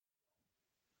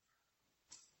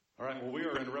All right, well, we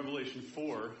are in Revelation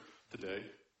 4 today.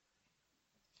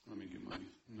 Let me get my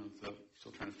notes up.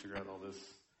 Still trying to figure out all this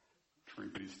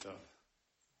trinkety stuff.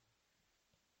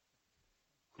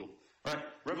 Cool. All right,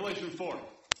 Revelation 4.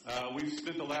 We've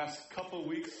spent the last couple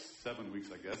weeks, 7 weeks,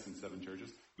 I guess, in 7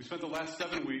 churches. We spent the last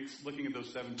 7 weeks looking at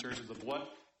those 7 churches of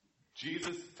what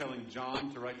Jesus is telling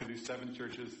John to write to these 7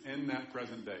 churches in that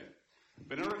present day.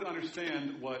 But in order to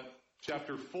understand what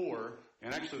chapter 4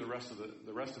 and actually the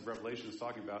rest of Revelation is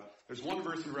talking about, there's one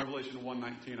verse in Revelation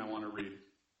 1:19 I want to read.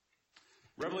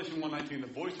 Revelation 1:19, the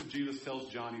voice of Jesus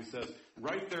tells John, he says,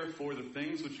 "Write therefore the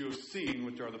things which you have seen,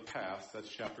 which are the past," that's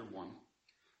chapter 1.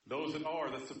 "Those that are,"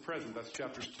 that's the present, that's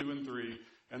chapters 2 and 3.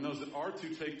 "And those that are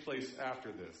to take place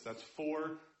after this," that's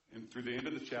 4, and through the end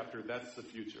of the chapter, that's the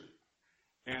future.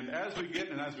 And as we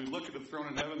look at the throne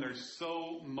in heaven, there's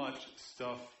so much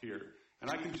stuff here. And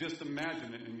I can just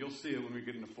imagine it, and you'll see it when we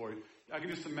get into 4. I can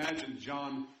just imagine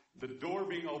John, the door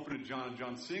being open to John, and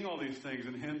John seeing all these things,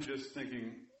 and him just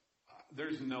thinking,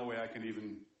 there's no way I can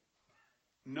even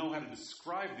know how to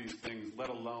describe these things, let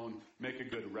alone make a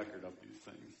good record of these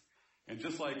things. And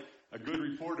just like a good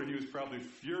reporter, he was probably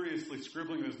furiously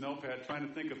scribbling in his notepad, trying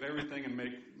to think of everything and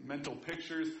make mental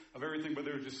pictures of everything, but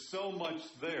there was just so much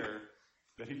there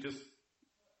that he just,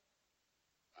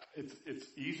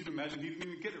 it's easy to imagine he didn't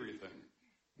even get everything.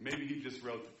 Maybe he just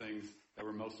wrote the things that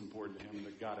were most important to him and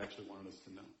that God actually wanted us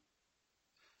to know.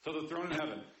 So the throne in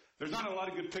heaven. There's not a lot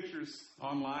of good pictures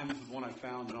online. This is one I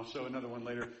found, and I'll show another one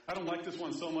later. I don't like this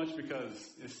one so much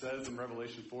because it says in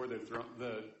Revelation 4 that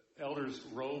the elders'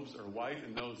 robes are white,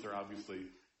 and those are obviously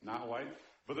not white.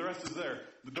 But the rest is there.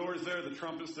 The door is there. The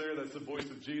trumpet's there. That's the voice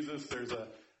of Jesus. There's a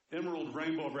emerald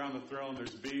rainbow around the throne.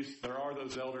 There's beasts. There are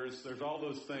those elders. There's all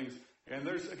those things. And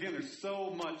there's so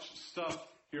much stuff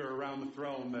here around the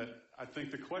throne that I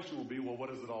think the question will be, well, what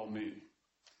does it all mean?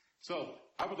 So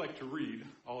I would like to read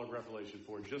all of Revelation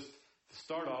 4. Just to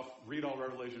start off, read all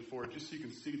Revelation 4, just so you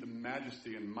can see the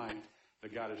majesty and might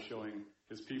that God is showing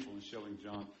his people and showing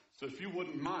John. So if you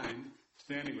wouldn't mind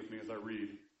standing with me as I read,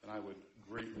 then I would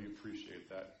greatly appreciate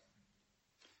that.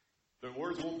 The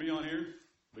words won't be on here,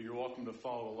 but you're welcome to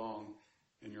follow along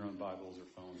in your own Bibles or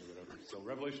phones or whatever. So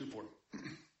Revelation 4.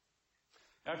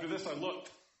 "After this I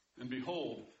looked, and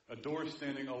behold, a door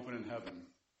standing open in heaven.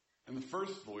 And the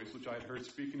first voice, which I had heard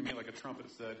speaking to me like a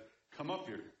trumpet, said, 'Come up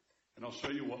here, and I'll show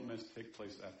you what must take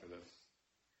place after this.'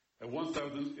 At once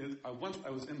I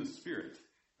was in the Spirit,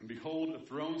 and behold, a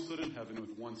throne stood in heaven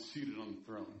with one seated on the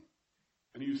throne.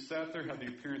 And he who sat there had the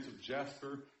appearance of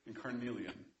jasper and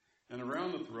carnelian. And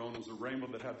around the throne was a rainbow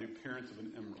that had the appearance of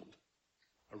an emerald.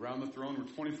 Around the throne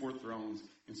were 24 thrones,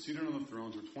 and seated on the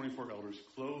thrones were 24 elders,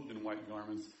 clothed in white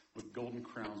garments, with golden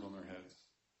crowns on their heads.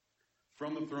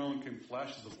 From the throne came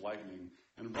flashes of lightning,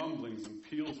 and rumblings and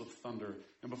peals of thunder.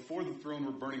 And before the throne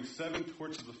were burning 7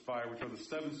 torches of fire, which are the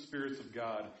 7 spirits of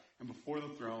God. And before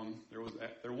the throne there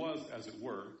was, as it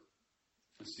were,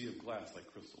 a sea of glass like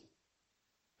crystal.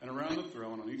 And around the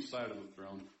throne, on each side of the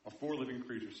throne, are 4 living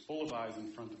creatures, full of eyes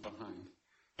in front and behind.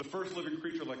 The first living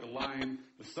creature like a lion,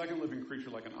 the second living creature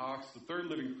like an ox, the third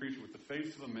living creature with the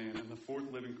face of a man, and the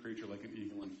 4th living creature like an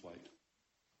eagle in flight.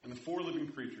 And the 4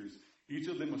 living creatures, each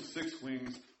of them with 6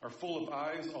 wings, are full of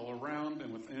eyes all around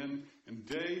and within, and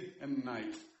day and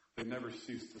night they never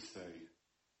cease to say,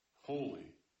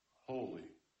 'Holy, holy,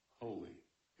 holy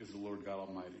is the Lord God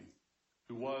Almighty,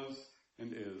 who was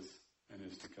and is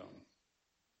to come.'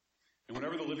 And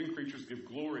whenever the living creatures give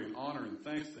glory and honor and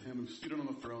thanks to him who's seated on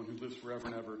the throne, who lives forever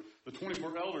and ever, the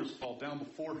 24 elders fall down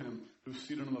before him who's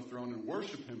seated on the throne and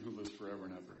worship him who lives forever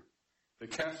and ever. They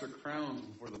cast their crowns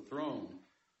before the throne,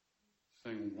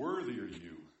 saying, 'Worthy are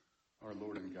you, our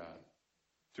Lord and God,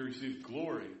 to receive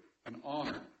glory and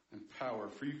honor and power,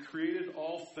 for you created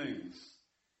all things,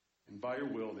 and by your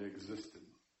will they existed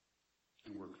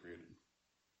and were created.'"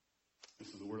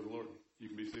 This is the word of the Lord. You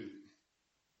can be seated.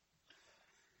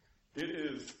 It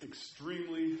is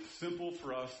extremely simple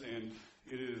for us, and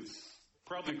it is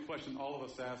probably a question all of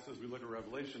us ask as we look at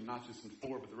Revelation, not just in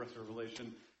 4, but the rest of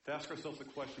Revelation, to ask ourselves the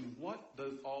question, what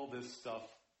does all this stuff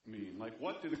mean? Like,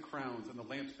 what do the crowns and the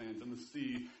lampstands and the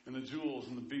sea and the jewels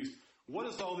and the beast, what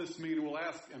does all this mean? And we'll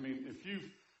ask,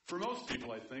 for most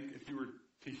people, I think, if you were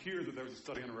to hear that there was a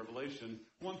study on Revelation,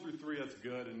 1 through 3, that's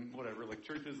good, and whatever, like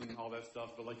churches and all that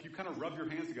stuff, but like you kind of rub your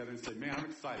hands together and say, man, I'm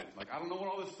excited. Like, I don't know what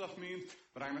all this stuff means,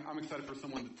 but I'm excited for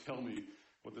someone to tell me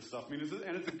what this stuff means.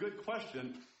 And it's a good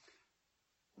question.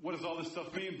 What does all this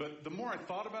stuff mean? But the more I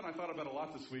thought about it a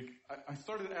lot this week, I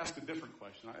started to ask a different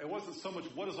question. It wasn't so much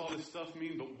what does all this stuff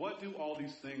mean, but what do all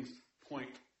these things point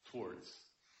towards?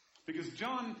 Because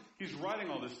John, he's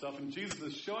writing all this stuff, and Jesus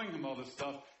is showing him all this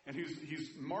stuff, And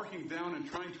he's marking down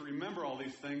and trying to remember all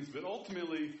these things, but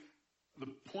ultimately the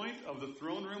point of the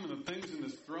throne room and the things in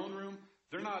this throne room,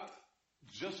 they're not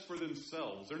just for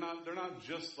themselves. They're not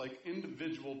just like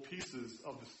individual pieces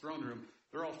of this throne room.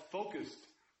 They're all focused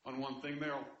on one thing.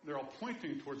 They're all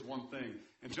pointing towards one thing.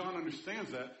 And John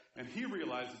understands that, and he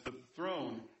realizes that the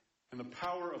throne and the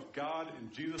power of God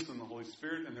and Jesus and the Holy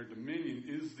Spirit and their dominion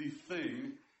is the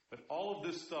thing that all of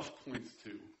this stuff points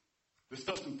to. This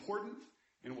stuff's important,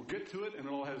 and we'll get to it, and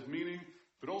it all has meaning,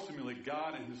 but ultimately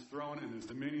God and his throne and his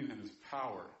dominion and his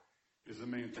power is the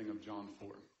main thing of John 4.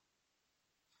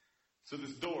 So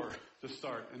this door to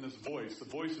start, and this voice, the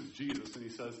voice is Jesus, and he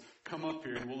says, come up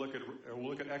here, and we'll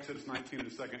look at Exodus 19 in a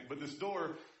second. But this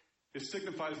door, it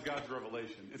signifies God's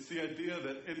revelation. It's the idea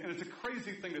that, and it's a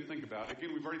crazy thing to think about.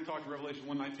 Again, we've already talked Revelation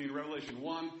 1:19. Revelation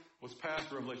 1 was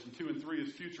past. Revelation 2 and 3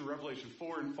 is future. Revelation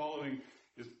 4 and following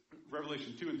is,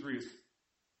 Revelation 2 and 3 is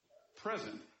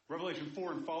present. Revelation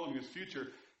 4 and following is future.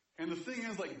 And the thing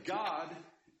is, like, God,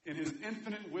 in his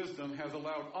infinite wisdom, has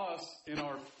allowed us, in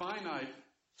our finite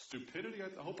stupidity,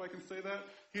 I hope I can say that,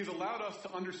 he's allowed us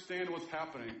to understand what's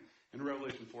happening in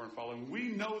Revelation 4 and following. We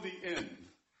know the end.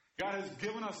 God has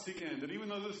given us the end. And even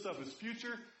though this stuff is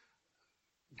future,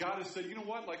 God has said, you know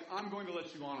what? Like, I'm going to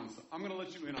let you on something. I'm going to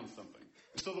let you in on something.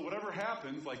 And so that whatever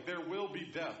happens, like, there will be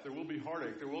death. There will be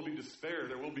heartache. There will be despair.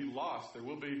 There will be loss. There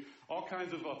will be all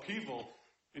kinds of upheaval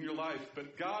in your life.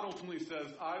 But God ultimately says,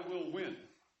 I will win.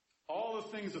 All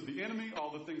the things of the enemy,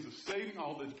 all the things of Satan,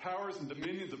 all the powers and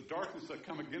dominions of darkness that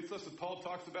come against us, that Paul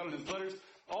talks about in his letters,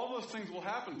 all those things will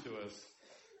happen to us.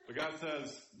 But God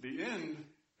says, the end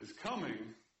is coming,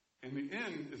 and the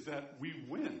end is that we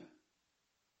win.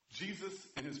 Jesus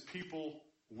and his people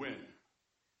win.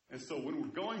 And so when we're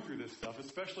going through this stuff,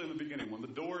 especially in the beginning, when the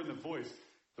door and the voice,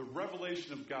 the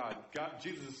revelation of God,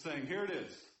 Jesus is saying, here it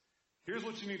is. Here's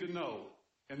what you need to know.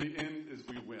 And the end is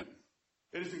we win.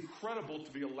 It is incredible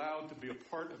to be allowed to be a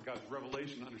part of God's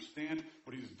revelation, understand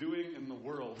what he's doing in the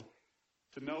world,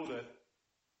 to know that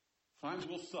times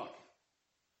will suck,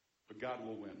 but God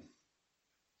will win.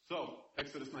 So,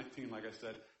 Exodus 19, like I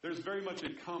said, there's very much a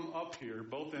come up here,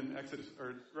 both in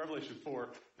Revelation 4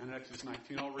 and Exodus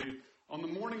 19. I'll read. On the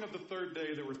morning of the third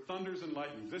day, there were thunders and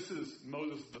lightnings. This is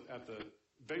Moses at the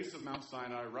base of Mount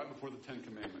Sinai, right before the Ten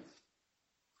Commandments.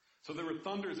 So there were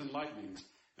thunders and lightnings,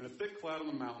 and a thick cloud on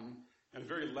the mountain, and a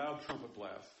very loud trumpet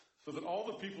blast, so that all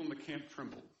the people in the camp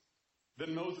trembled.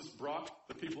 Then Moses brought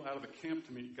the people out of the camp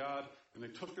to meet God, and they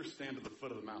took their stand at the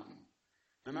foot of the mountain.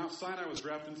 Now Mount Sinai was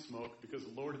wrapped in smoke, because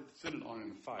the Lord had descended on it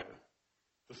in fire.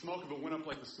 The smoke of it went up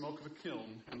like the smoke of a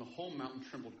kiln, and the whole mountain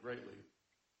trembled greatly.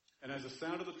 And as the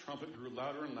sound of the trumpet grew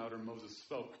louder and louder, Moses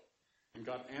spoke, and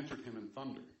God answered him in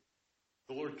thunder.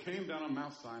 The Lord came down on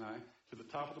Mount Sinai to the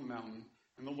top of the mountain,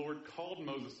 and the Lord called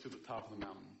Moses to the top of the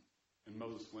mountain, and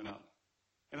Moses went up.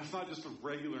 And it's not just a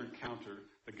regular encounter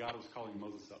that God was calling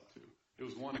Moses up to. It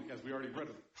was one, as we already read,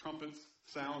 of trumpets,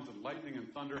 sounds, and lightning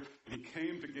and thunder. And he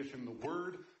came to give him the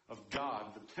word of God,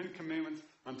 the 10 Commandments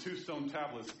on 2 stone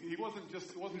tablets. It wasn't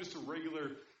just a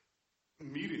regular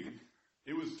meeting.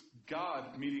 It was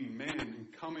God meeting man and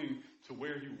coming to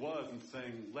where he was and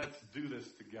saying, let's do this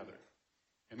together.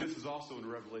 And this is also in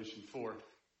Revelation 4.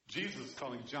 Jesus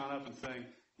calling John up and saying,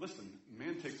 listen,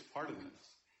 man takes part in this.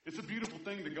 It's a beautiful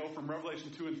thing to go from Revelation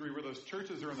 2 and 3 where those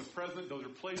churches are in the present. Those are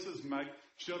places. Mike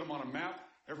showed them on a map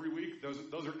every week.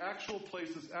 Those are actual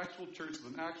places, actual churches,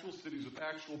 and actual cities with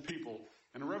actual people.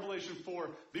 And in Revelation 4,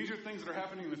 these are things that are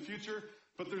happening in the future,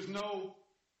 but there's no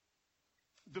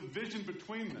division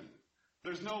between them.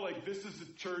 There's no like, this is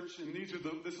the church, and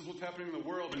this is what's happening in the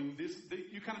world, and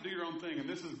you kind of do your own thing, and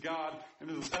this is God, and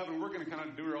this is heaven, we're going to kind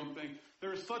of do our own thing.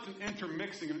 There is such an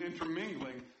intermixing and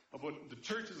intermingling of what the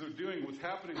churches are doing, what's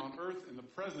happening on earth in the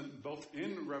present, both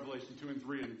in Revelation 2 and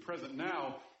 3 and present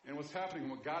now, and what's happening,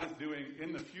 what God is doing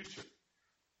in the future.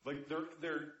 Like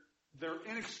they're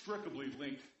inextricably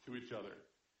linked to each other.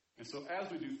 And so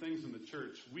as we do things in the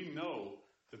church, we know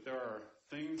that there are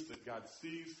things that God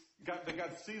sees, that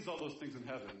God sees all those things in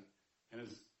heaven and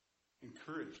is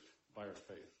encouraged by our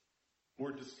faith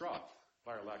or distraught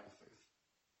by our lack of faith.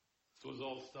 So does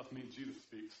all this stuff mean Jesus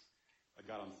speaks like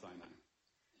God on Sinai?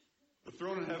 The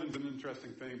throne in heaven is an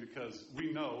interesting thing because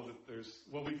we know that there's,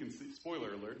 well, we can see,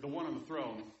 spoiler alert, the one on the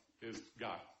throne is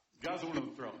God. God's the one on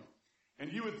the throne.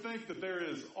 And you would think that there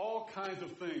is all kinds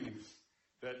of things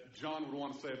that John would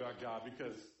want to say about God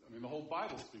because, I mean, the whole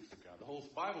Bible speaks of God. The whole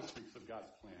Bible speaks of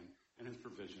God's plan and his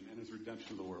provision and his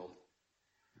redemption of the world.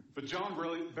 But John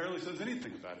barely says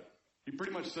anything about it. He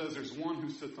pretty much says there's one who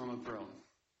sits on the throne.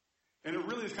 And it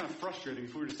really is kind of frustrating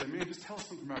if we were to say, man, just tell us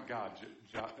something about God,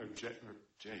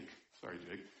 Jake. Sorry,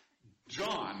 Jake.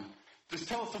 John, just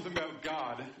tell us something about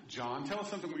God, John. Tell us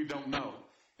something we don't know.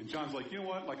 And John's like, you know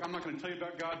what? Like, I'm not going to tell you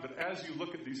about God, but as you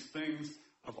look at these things,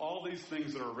 of all these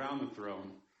things that are around the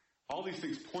throne, all these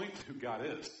things point to who God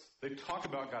is. They talk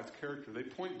about God's character. They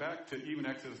point back to even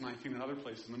Exodus 19 and other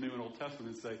places in the New and Old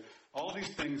Testament and say, all these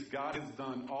things God has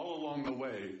done all along the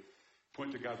way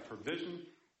point to God's provision,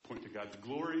 point to God's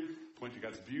glory, point to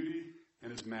God's beauty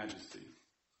and His majesty.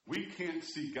 We can't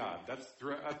see God. That's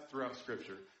throughout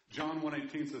Scripture. John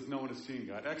 1:18 says, no one has seen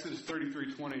God. Exodus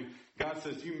 33:20, God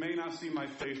says, you may not see my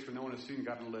face, for no one has seen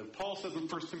God and live. Paul says in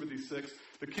 1 Timothy 6,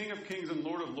 the King of kings and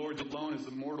Lord of lords alone is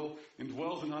immortal and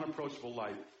dwells in unapproachable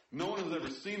light. No one has ever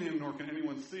seen Him, nor can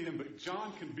anyone see Him, but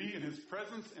John can be in His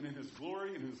presence and in His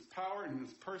glory and His power and in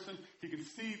His person. He can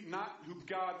see not who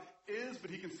God is, but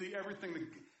he can see everything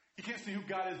he can't see who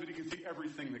God is, but he can see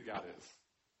everything that God is.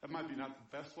 That might be not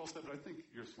the best well said, but I think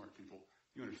you're smart people.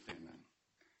 You understand that.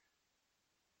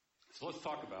 So let's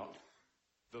talk about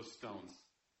those stones.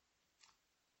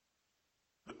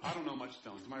 I don't know much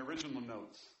stones. In my original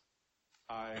notes,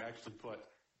 I actually put,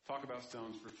 talk about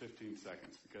stones for 15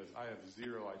 seconds because I have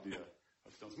zero idea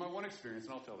of stones. My one experience,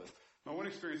 and I'll tell this, my one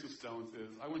experience with stones is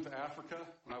I went to Africa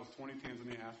when I was 20,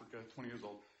 Tanzania, Africa, 20 years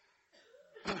old.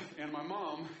 And my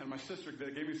mom and my sister,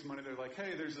 they gave me some money. They're like,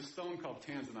 hey, there's a stone called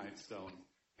Tanzanite stone.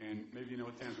 And maybe you know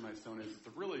what Tanzanite stone is. It's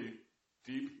a really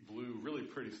deep blue, really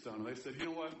pretty stone. And they said, you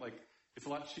know what, like, it's a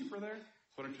lot cheaper there, so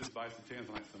why don't you just buy some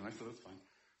Tanzanite stone? And I said, that's fine.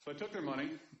 So I took their money,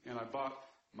 and I bought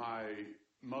my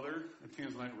mother a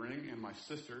Tanzanite ring and my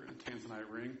sister a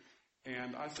Tanzanite ring.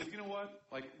 And I said, you know what,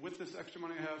 like, with this extra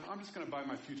money I have, I'm just going to buy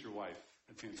my future wife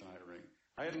a Tanzanite ring.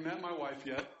 I hadn't met my wife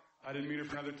yet. I didn't meet her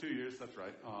for another 2 years. That's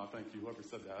right. Oh, thank you. Whoever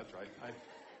said that, that's right.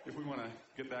 If we want to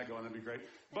get that going, that'd be great.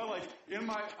 But like,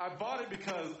 I bought it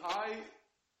because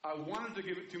I wanted to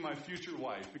give it to my future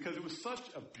wife because it was such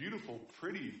a beautiful,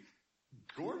 pretty,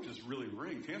 gorgeous, really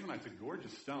ring. Tanzanite's a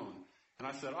gorgeous stone. And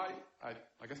I said,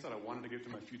 like I said, I wanted to give it to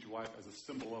my future wife as a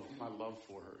symbol of my love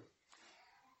for her.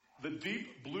 The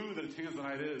deep blue that a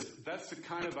Tanzanite is, that's the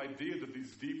kind of idea that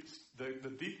the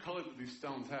deep color that these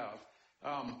stones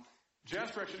have.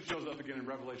 Jasper actually shows up again in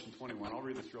Revelation 21. I'll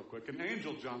read this real quick. An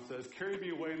angel, John says, carried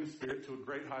me away in the spirit to a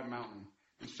great high mountain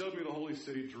and showed me the holy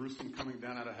city, Jerusalem, coming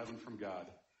down out of heaven from God,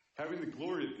 having the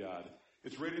glory of God.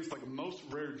 Its radiance like a most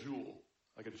rare jewel,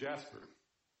 like a jasper,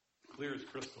 clear as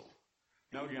crystal.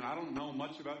 Now again, I don't know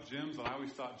much about gems, and I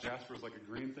always thought jasper was like a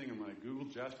green thing, and when I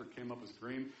Googled, jasper came up as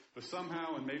green. But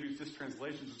somehow, and maybe it's just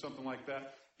translations or something like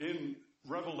that, in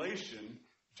Revelation,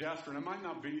 jasper, and it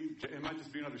might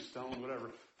just be another stone, whatever,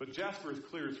 but jasper is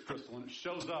clear as crystal, and it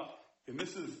shows up, and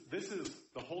this is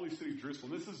the holy city,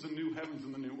 Jerusalem. This is the new heavens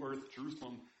and the new earth,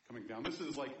 Jerusalem, coming down. This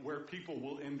is like where people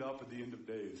will end up at the end of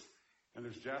days, and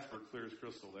there's jasper, clear as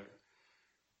crystal there.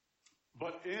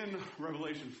 But in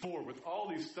Revelation 4, with all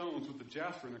these stones, with the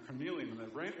jasper and the carnelian and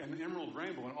the emerald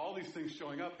rainbow and all these things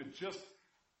showing up, it just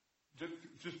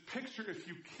picture, if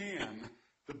you can,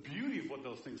 the beauty of what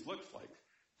those things look like.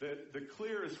 The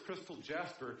clear as crystal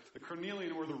jasper, the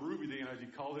carnelian or the ruby, the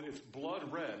NIV called it, it's blood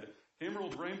red.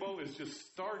 Emerald rainbow is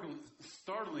just startling,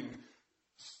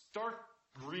 stark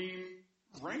green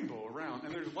rainbow around.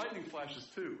 And there's lightning flashes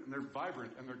too, and they're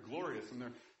vibrant and they're glorious, and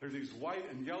they're these white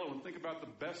and yellow. And think about the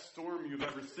best storm you've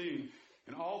ever seen,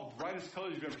 and all the brightest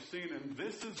colors you've ever seen. And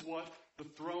this is what the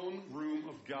throne room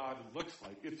of God looks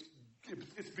like.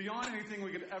 It's beyond anything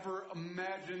we could ever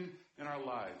imagine in our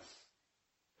lives.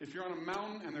 If you're on a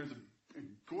mountain and there's a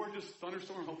gorgeous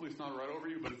thunderstorm, hopefully it's not right over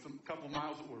you, but it's a couple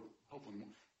miles, or hopefully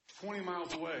 20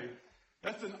 miles away,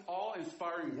 that's an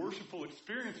awe-inspiring, worshipful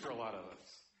experience for a lot of us.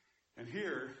 And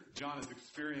here, John is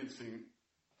experiencing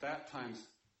that times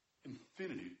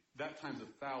infinity, that times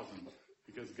 1,000,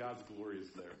 because God's glory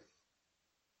is there.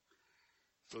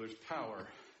 So there's power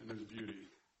and there's beauty.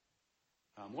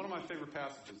 One of my favorite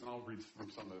passages, and I'll read from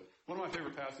some of it. One of my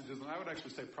favorite passages, and I would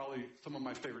actually say probably some of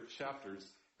my favorite chapters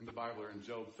in the Bible are in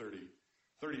Job 38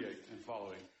 and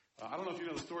following. I don't know if you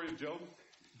know the story of Job.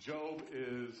 Job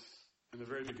is, in the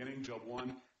very beginning, Job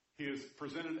 1, he is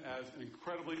presented as an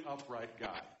incredibly upright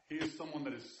guy. He is someone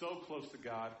that is so close to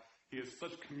God. He has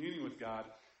such communion with God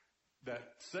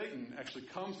that Satan actually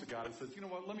comes to God and says, you know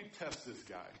what, let me test this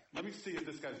guy. Let me see if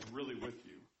this guy's really with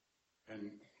you.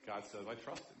 And God says, I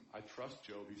trust him. I trust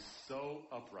Job. He's so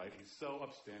upright. He's so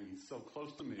upstanding. He's so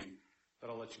close to me that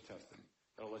I'll let you test him.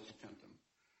 That I'll let you tempt him.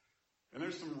 And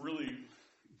there's some really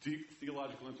deep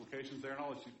theological implications there, and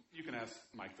I'll let you can ask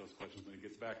Mike those questions when he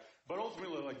gets back. But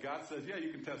ultimately, like God says, yeah, you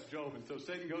can test Job. And so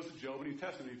Satan goes to Job, and he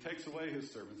tests him, and he takes away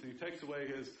his servants, and he takes away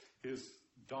his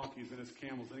donkeys and his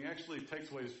camels, and he actually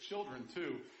takes away his children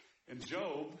too. And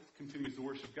Job continues to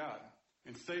worship God.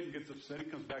 And Satan gets upset. He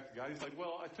comes back to God. He's like,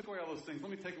 well, I took away all those things.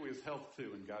 Let me take away his health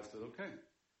too. And God said, okay,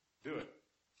 do it.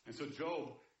 And so Job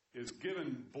is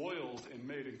given boils and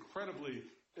made incredibly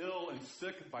ill and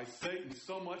sick by Satan,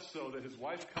 so much so that his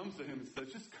wife comes to him and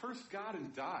says, just curse God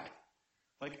and die.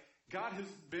 Like, God has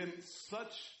been so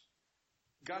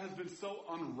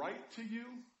unright to you.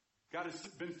 God has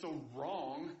been so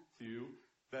wrong to you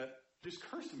that just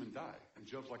curse him and die. And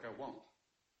Job's like, I won't.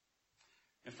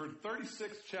 And for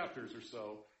 36 chapters or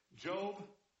so, Job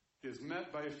is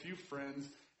met by a few friends,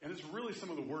 and it's really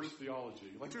some of the worst theology.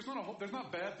 Like, there's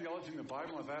not bad theology in the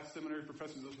Bible. I've asked seminary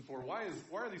professors this before. Why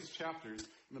are these chapters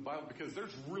in the Bible? Because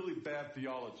there's really bad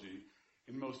theology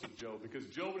in most of Job. Because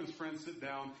Job and his friends sit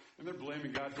down, and they're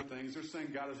blaming God for things. They're saying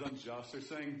God is unjust. They're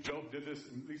saying Job did this,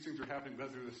 and these things are happening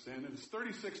because of his sin. And it's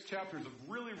 36 chapters of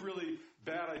really, really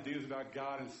bad ideas about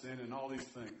God and sin and all these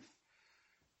things.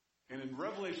 And in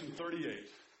Revelation 38,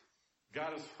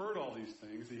 God has heard all these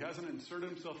things. He hasn't inserted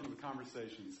himself into the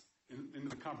conversation.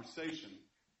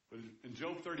 But in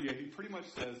Job 38, he pretty much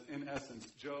says, in essence,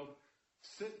 Job,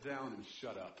 sit down and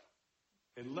shut up.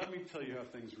 And let me tell you how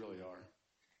things really are.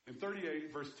 In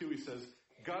 38, verse 2, he says,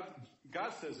 God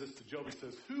says this to Job. He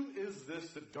says, who is this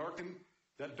that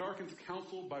darkens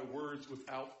counsel by words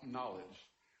without knowledge?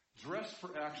 Dress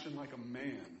for action like a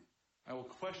man. I will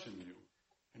question you,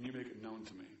 and you make it known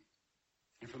to me.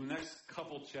 And for the next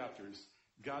couple chapters,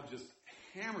 God just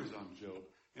hammers on Job.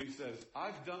 And he says,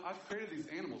 I've created these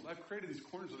animals. I've created these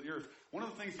corners of the earth. One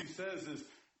of the things he says is,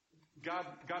 God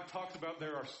talks about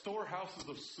there are storehouses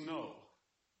of snow.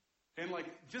 And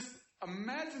just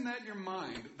imagine that in your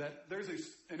mind, that there's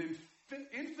an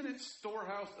infinite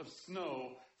storehouse of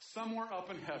snow somewhere up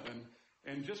in heaven.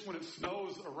 And just when it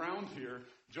snows around here,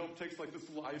 Job takes this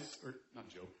little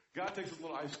God takes this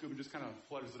little ice scoop and just kind of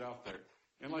flutters it out there.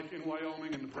 And in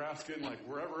Wyoming and Nebraska and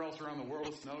wherever else around the world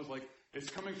it snows,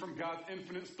 it's coming from God's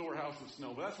infinite storehouse of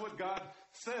snow. But that's what God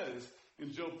says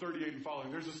in Job 38 and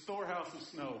following. There's a storehouse of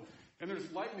snow. And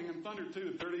there's lightning and thunder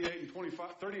too.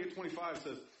 38:25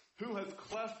 says, who has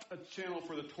cleft a channel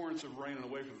for the torrents of rain and a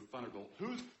way for the thunderbolt?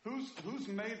 Who's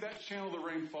made that channel the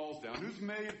rain falls down? Who's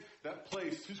made that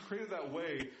place? Who's created that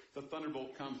way the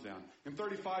thunderbolt comes down? In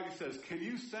 35 he says, can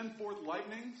you send forth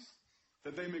lightnings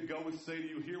that they may go and say to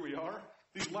you, here we are?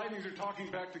 These lightnings are talking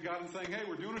back to God and saying, hey,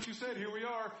 we're doing what you said. Here we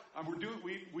are.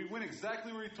 We went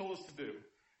exactly where he told us to do.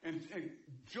 And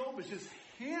Job is just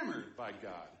hammered by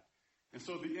God. And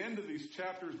so at the end of these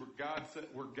chapters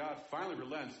where God finally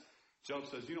relents, Job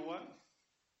says, you know what?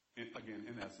 And again,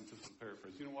 in essence, this is a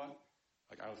paraphrase. You know what?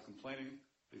 I was complaining.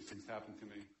 These things happened to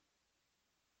me.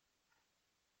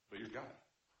 But you're God.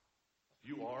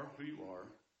 You are who you are.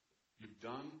 You've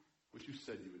done what you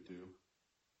said you would do.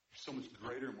 You're so much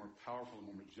greater and more powerful and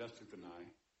more majestic than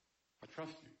I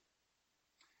trust you.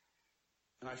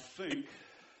 And I think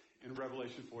in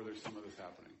Revelation 4 there's some of this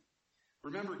happening.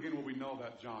 Remember again what we know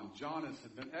about John. John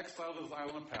had been exiled to this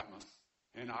island of Patmos.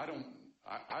 And I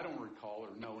don't recall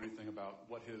or know anything about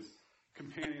what his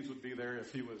companions would be there,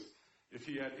 if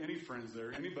he had any friends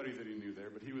there, anybody that he knew there.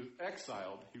 But he was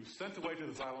exiled. He was sent away to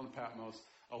this island of Patmos,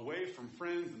 away from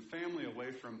friends and family,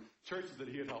 away from churches that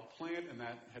he had helped plant and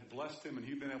that had blessed him and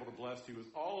he'd been able to bless. He was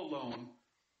all alone.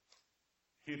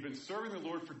 He had been serving the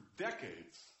Lord for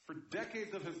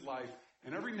decades of his life.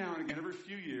 And every now and again, every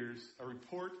few years, a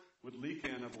report would leak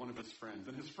in of one of his friends.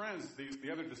 And his friends,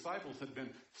 the other disciples, had been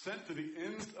sent to the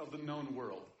ends of the known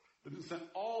world. They'd been sent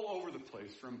all over the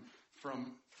place, from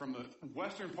the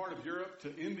western part of Europe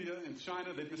to India and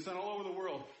China. They'd been sent all over the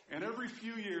world. And every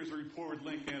few years, a report would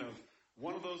link in of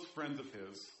one of those friends of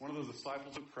his, one of those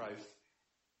disciples of Christ,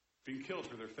 being killed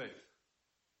for their faith.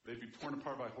 They'd be torn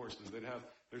apart by horses. They'd have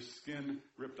their skin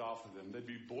ripped off of them. They'd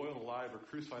be boiled alive or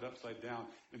crucified upside down.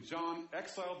 And John,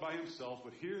 exiled by himself,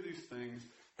 would hear these things,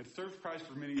 had served Christ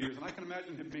for many years. And I can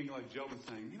imagine him being like Job and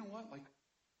saying, you know what?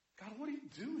 God, what are you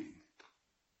doing?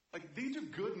 These are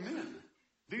good men.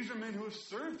 These are men who have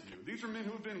served you. These are men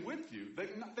who have been with you.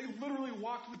 They literally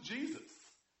walked with Jesus.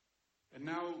 And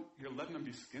now you're letting them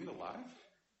be skinned alive?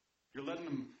 You're letting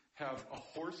them have a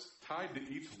horse tied to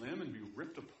each limb and be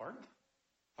ripped apart?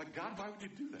 God, why would you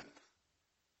do that?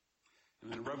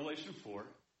 And then in Revelation 4,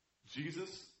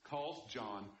 Jesus calls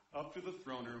John up to the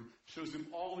throne room, shows him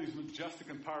all these majestic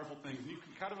and powerful things. And you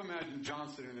can kind of imagine John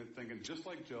sitting there thinking, just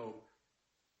like Job,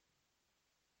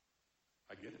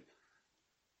 I get it.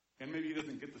 And maybe he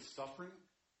doesn't get the suffering.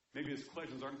 Maybe his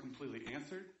questions aren't completely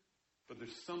answered. But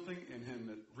there's something in him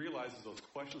that realizes those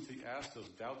questions he asked, those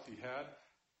doubts he had,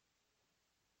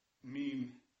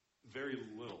 mean very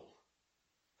little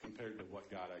compared to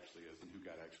what God actually is and who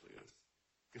God actually is.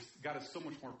 God is so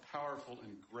much more powerful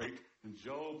and great than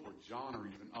Job or John or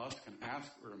even us can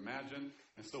ask or imagine.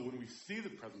 And so when we see the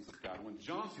presence of God, when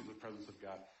John sees the presence of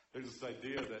God, there's this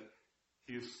idea that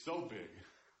he is so big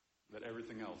that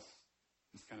everything else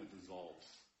just kind of dissolves.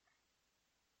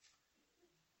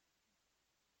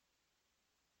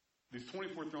 These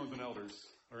 24 thrones and elders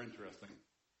are interesting.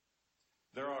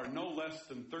 There are no less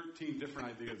than 13 different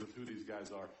ideas of who these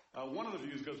guys are. One of the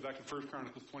views goes back to 1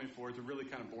 Chronicles 24. It's a really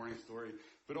kind of boring story.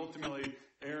 But ultimately,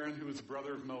 Aaron, who was the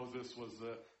brother of Moses,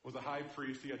 was a high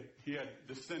priest. He had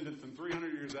descendants, and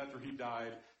 300 years after he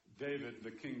died, David,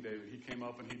 the King David, he came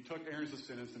up and he took Aaron's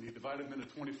descendants and he divided them into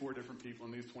 24 different people,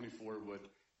 and these 24 would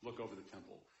look over the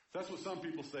temple. So that's what some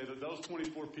people say, that those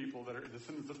 24 people that are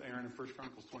descendants of Aaron in 1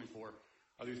 Chronicles 24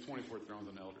 are these 24 thrones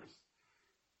and elders.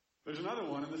 There's another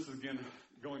one, and this is again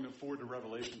going forward to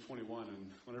Revelation 21,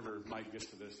 and whenever Mike gets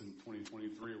to this in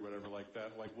 2023 or whatever like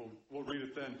that, we'll read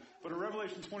it then. But in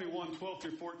Revelation 21, 12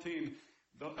 through 14,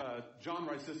 John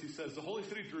writes this. He says, "The holy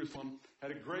city Jerusalem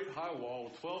had a great high wall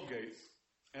with 12 gates,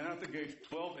 and at the gates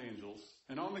 12 angels,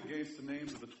 and on the gates the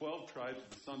names of the 12 tribes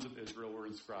of the sons of Israel were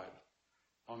inscribed.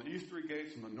 On the east 3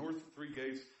 gates, on the north 3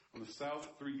 gates, on the south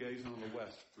 3 gates, and on the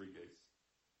west 3 gates.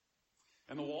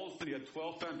 And the wall of the city had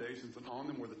 12 foundations, and on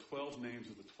them were the 12 names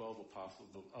of the 12 apostles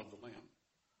of the Lamb."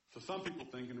 So some people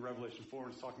think in Revelation 4,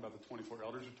 when it's talking about the 24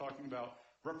 elders, are talking about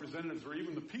representatives or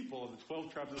even the people of the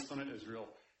 12 tribes of the son of Israel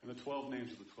and the 12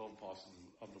 names of the 12 apostles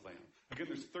of the Lamb. Again,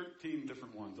 there's 13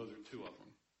 different ones. Those are 2 of them.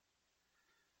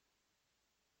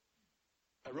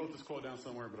 I wrote this quote down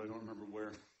somewhere, but I don't remember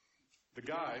where. The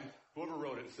guy, whoever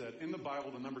wrote it, said, "In the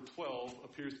Bible, the number 12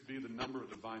 appears to be the number of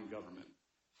divine government.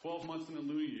 12 months in the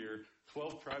lunar year,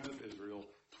 12 tribes of Israel,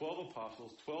 12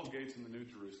 apostles, 12 gates in the New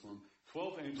Jerusalem,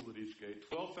 12 angels at each gate,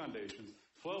 12 foundations,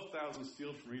 12,000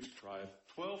 steel from each tribe,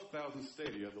 12,000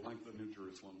 stadia, the length of the New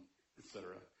Jerusalem,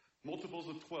 etc. Multiples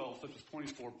of 12, such as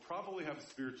 24, probably have a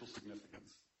spiritual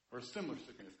significance, or a similar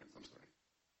significance, I'm sorry.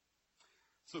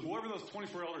 So whoever those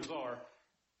 24 elders are,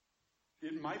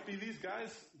 it might be these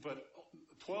guys, but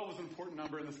 12 is an important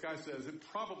number, and this guy says it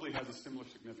probably has a similar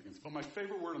significance. But my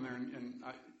favorite word in there, and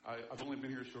I've only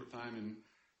been here a short time,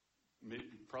 and you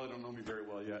probably don't know me very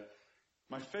well yet.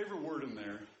 My favorite word in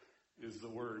there is the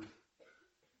word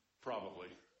probably.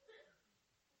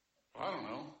 I don't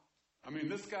know. I mean,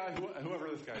 this guy, whoever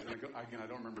this guy is, and again, I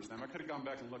don't remember his name. I could have gone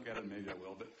back and looked at it, maybe I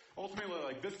will. But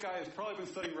ultimately, this guy has probably been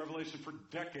studying Revelation for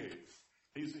decades.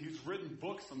 He's written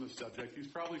books on this subject. He's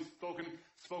probably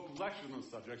spoke lectures on the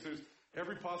subject. There's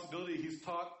every possibility he's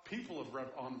taught people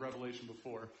on Revelation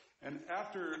before. And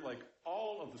after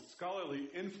all of the scholarly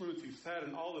influence he's had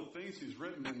and all the things he's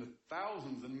written and the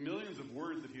thousands and millions of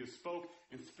words that he has spoke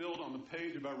and spilled on the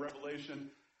page about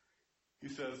Revelation, he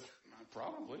says,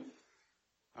 probably.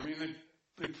 I mean,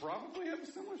 they probably have a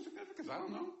similar significance. I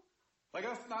don't know.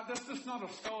 That's just not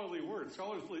a scholarly word.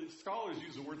 Scholars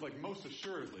use the words like most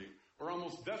assuredly, or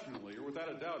almost definitely, or without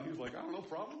a doubt. And he was like, I don't know,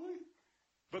 probably.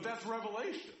 But that's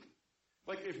Revelation.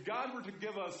 If God were to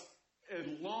give us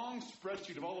a long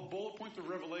spreadsheet of all the bullet points of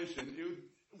Revelation,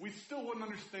 we still wouldn't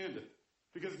understand it.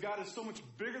 Because God is so much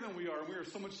bigger than we are, and we are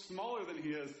so much smaller than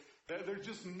He is, that there's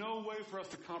just no way for us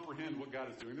to comprehend what God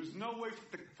is doing. There's no way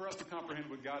for us to comprehend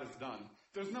what God has done.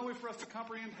 There's no way for us to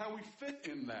comprehend how we fit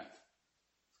in that.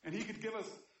 And He could give us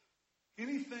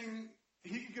anything.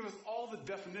 He could give us all the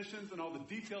definitions and all the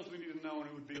details we need to know, and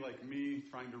it would be like me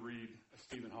trying to read a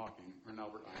Stephen Hawking or an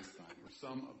Albert Einstein or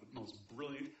some of the most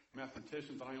brilliant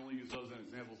mathematicians. I only use those as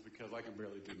examples because I can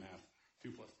barely do math.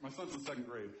 2+. My son's in 2nd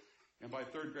grade, and by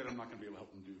 3rd grade, I'm not going to be able to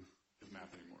help him do his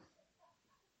math anymore.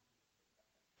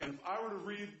 And if I were to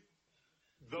read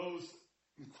those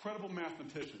incredible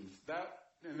mathematicians,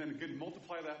 and then again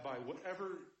multiply that by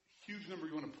whatever huge number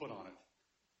you want to put on it,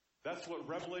 that's what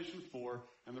Revelation 4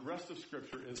 and the rest of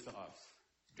Scripture is to us.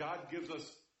 God gives us,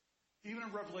 even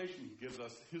in Revelation, He gives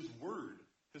us His Word,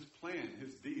 His plan,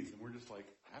 His deeds. And we're just like,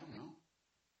 I don't know.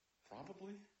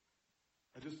 Probably.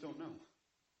 I just don't know.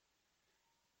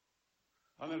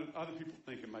 Other people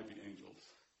think it might be angels,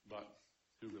 but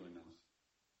who really knows?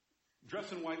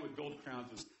 Dressed in white with gold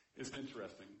crowns is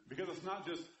interesting because it's not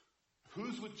just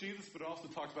who's with Jesus, but it also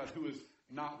talks about who is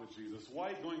not with Jesus.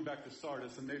 White, going back to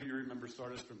Sardis, and maybe you remember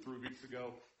Sardis from 3 weeks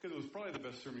ago, because it was probably the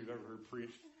best sermon you've ever heard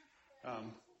preached.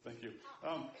 Thank you.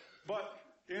 But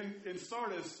in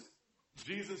Sardis,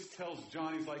 Jesus tells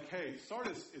John, He's like, hey,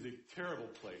 Sardis is a terrible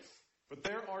place, but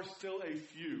there are still a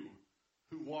few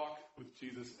who walk with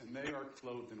Jesus, and they are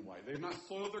clothed in white. They have not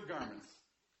soiled their garments.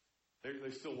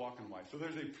 They still walk in white. So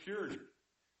there's a purity.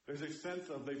 There's a sense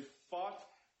of they've fought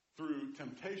through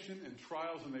temptation and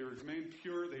trials, and they remained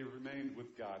pure, they remained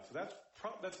with God. So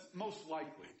that's most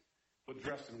likely what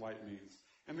dressed in white means.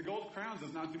 And the gold crowns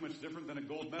is not too much different than a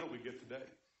gold medal we get today.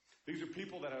 These are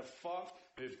people that have fought,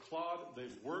 they've clawed,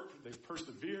 they've worked, they've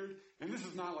persevered. And this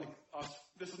is not like us,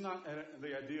 this is not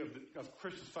the idea of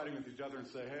Christians fighting with each other and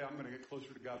say, hey, I'm going to get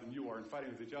closer to God than you are, and fighting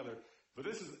with each other. But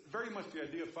this is very much the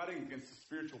idea of fighting against the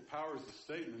spiritual powers of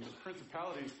Satan and the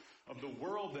principalities of the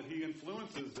world that he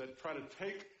influences that try to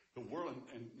take the world,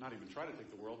 and not even try to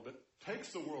take the world, but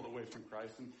takes the world away from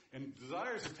Christ and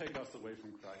desires to take us away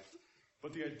from Christ.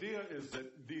 But the idea is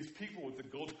that these people with the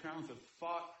gold crowns have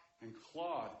fought and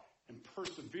clawed and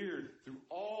persevered through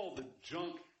all the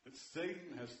junk that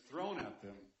Satan has thrown at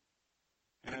them.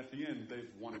 And at the end,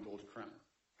 they've won a gold crown.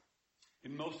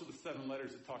 In most of the 7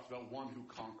 letters, it talks about one who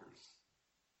conquers.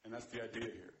 And that's the idea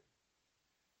here.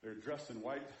 They're dressed in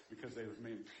white because they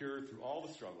remain pure through all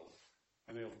the struggles.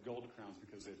 And they have gold crowns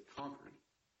because they've conquered,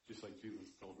 just like Jesus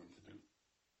told them to do.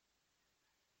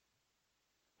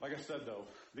 Like I said, though,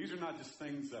 these are not just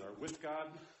things that are with God,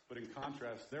 but in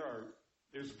contrast,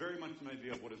 there's very much an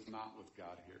idea of what is not with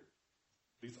God here.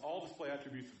 These all display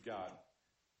attributes of God,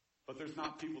 but there's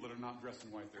not people that are not dressed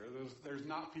in white there. There's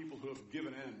not people who have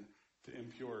given in to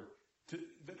impure,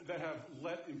 that have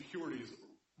let impurities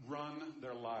run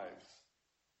their lives.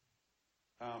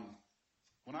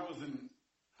 When I was in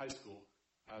high school,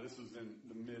 this was in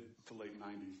the mid to late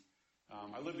 90s,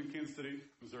 I lived in Kansas City,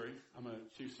 Missouri. I'm a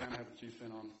Chiefs fan. I have a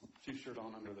Chiefs shirt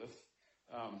on under this.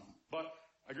 But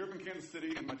I grew up in Kansas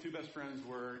City, and my 2 best friends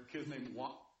were kids named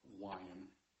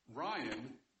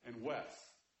Ryan and Wes.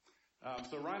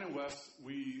 So Ryan and Wes,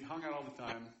 we hung out all the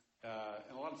time,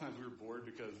 and a lot of times we were bored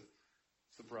because,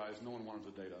 surprise, no one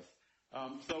wanted to date us.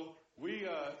 So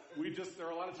there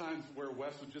are a lot of times where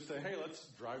Wes would just say, hey, let's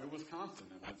drive to Wisconsin.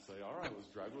 And I'd say, all right, let's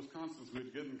drive to Wisconsin. So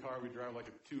we'd get in the car, we'd drive like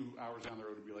 2 hours down the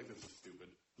road and be like, this is stupid.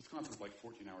 Wisconsin's like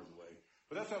 14 hours away.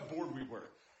 But that's how bored we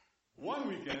were. One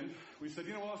weekend, we said,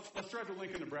 you know what, let's drive to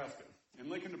Lincoln, Nebraska. And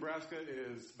Lincoln, Nebraska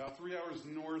is about 3 hours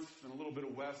north and a little bit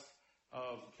west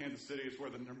of Kansas City. It's where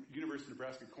the University of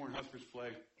Nebraska Cornhuskers play.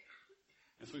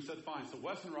 And so we said, fine. So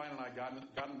Wes and Ryan and I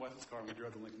got in Wes's car and we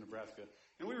drove to Lincoln, Nebraska.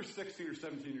 And we were 16 or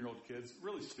 17-year-old kids,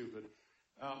 really stupid.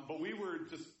 But we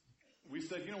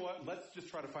said, you know what, let's just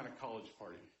try to find a college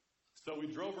party. So we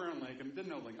drove around Lincoln, didn't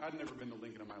know Lincoln. I'd never been to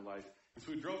Lincoln in my life. And so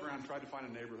we drove around, tried to find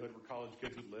a neighborhood where college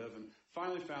kids would live, and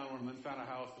finally found one, and then found a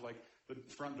house where, like, the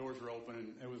front doors were open,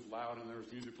 and it was loud, and there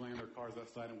was music playing in their cars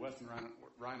outside, and Wes and Ryan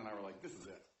and I were like, this is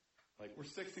it. Like, we're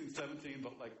 16, 17,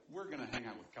 but, like, we're going to hang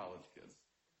out with college kids.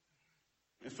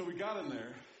 And so we got in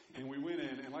there, and we went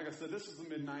in, and like I said, this is the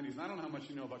mid-'90s, and I don't know how much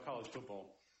you know about college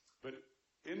football, but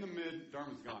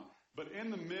Dartmouth's gone, but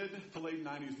in the mid to late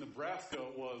 90s, Nebraska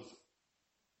was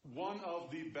one of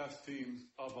the best teams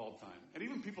of all time. And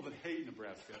even people that hate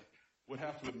Nebraska would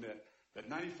have to admit that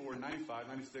 94, 95,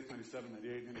 96, 97,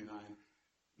 98, 99,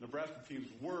 Nebraska teams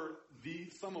were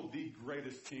some of the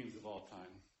greatest teams of all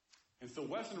time. And so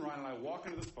Wes and Ryan and I walk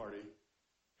into this party,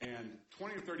 and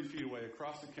 20 or 30 feet away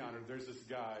across the counter, there's this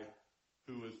guy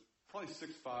who was probably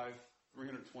 6'5",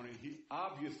 320. He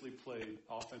obviously played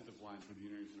offensive line for the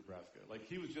University of Nebraska. Like,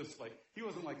 he was just like, he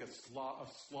wasn't like a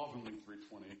slovenly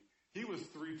 320. He was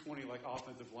 320, like,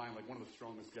 offensive line, like one of the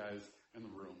strongest guys in the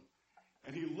room.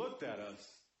 And he looked at us,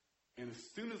 and as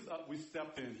soon as we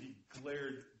stepped in, he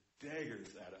glared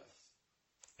daggers at us.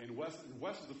 And Wes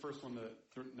was the first one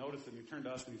to notice it, and he turned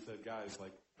to us and he said, guys,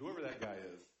 like, whoever that guy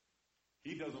is,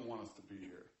 he doesn't want us to be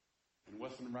here. And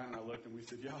Wes and Ryan and I looked, and we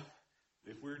said, yeah,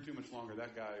 if we're too much longer,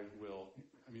 that guy will,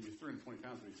 I mean, he's 320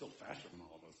 pounds, but he's still faster than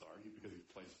all of us are because he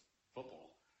plays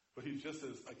football. But he just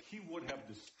says, like, he would have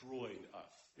destroyed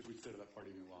us if we stayed at that party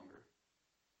any longer.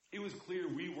 It was clear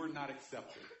we were not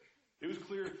accepted. It was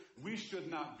clear we should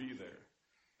not be there.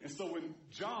 And so when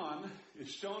John is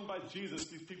shown by Jesus,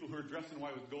 these people who are dressed in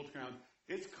white with gold crowns,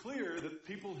 it's clear that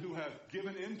people who have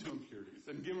given into impurities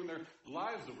and given their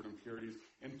lives over to impurities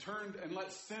and turned and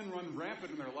let sin run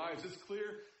rampant in their lives, it's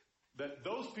clear that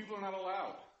those people are not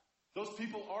allowed. Those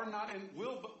people are not and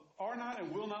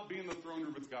will not be in the throne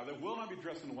room with God. They will not be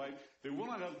dressed in white. They will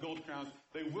not have gold crowns.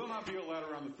 They will not be allowed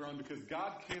around the throne because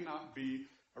God cannot be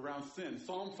around sin.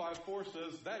 Psalm 5:4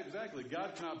 says that exactly.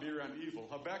 God cannot be around evil.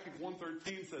 Habakkuk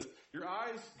 1:13 says, your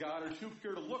eyes, God, are too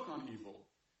pure to look on evil,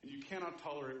 and you cannot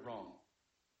tolerate wrong.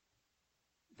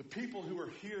 The people who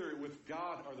are here with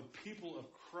God are the people of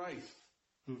Christ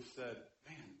who have said,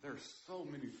 man, there are so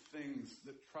many things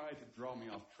that try to draw me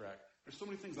off track. There's so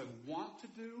many things I want to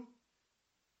do.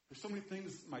 There's so many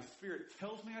things my spirit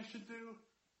tells me I should do,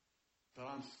 but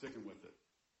I'm sticking with it.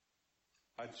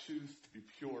 I choose to be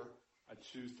pure. I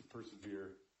choose to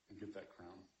persevere and get that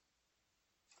crown.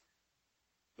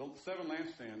 The 7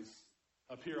 lampstands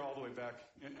appear all the way back,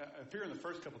 appear in the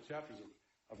first couple chapters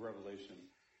of Revelation.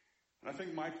 And I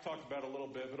think Mike talked about it a little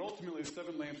bit, but ultimately the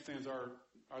 7 lampstands are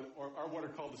what are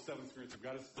called the 7 spirits of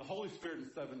God. It's the Holy Spirit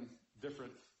in 7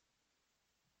 different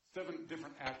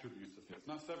attributes of His.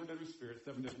 Not 7 different spirits,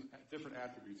 7 different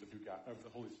attributes of who God, of the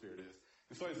Holy Spirit is.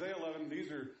 And so Isaiah 11, these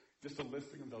are just a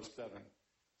listing of those 7.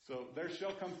 So there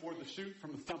shall come forth the shoot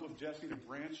from the stump of Jesse, and a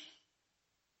branch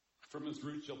from his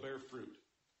root shall bear fruit.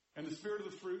 And the spirit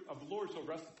of the fruit of the Lord shall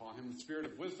rest upon him, the spirit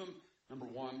of wisdom, number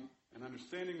 1, and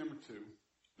understanding, number 2,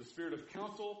 the spirit of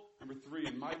counsel, number 3,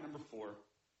 and might, number 4,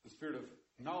 the spirit of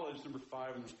knowledge, number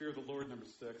 5, and the fear of the Lord, number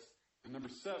 6, and number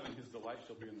 7, his delight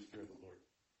shall be in the fear of the Lord.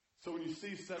 So when you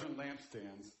see 7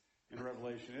 lampstands in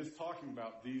Revelation, it's talking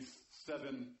about these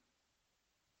 7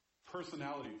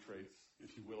 personality traits,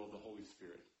 if you will, of the Holy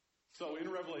Spirit. So in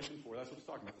Revelation 4, that's what it's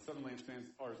talking about. The 7 lampstands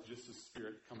are just the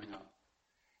Spirit coming up.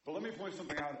 But let me point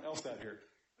something else out here.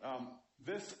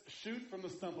 This shoot from the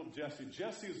stump of Jesse.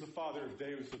 Jesse is the father of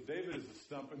David, so David is the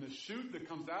stump, and the shoot that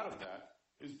comes out of that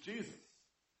is Jesus.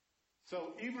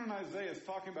 So even in Isaiah, it's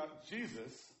talking about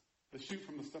Jesus, the shoot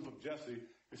from the stump of Jesse,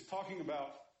 is talking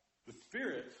about the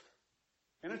Spirit,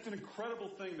 and it's an incredible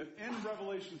thing that in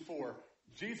Revelation 4,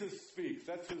 Jesus speaks.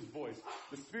 That's His voice.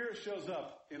 The Spirit shows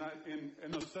up in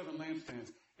those 7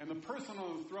 lampstands, and the person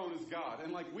on the throne is God.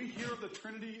 And like we hear of the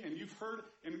Trinity, and you've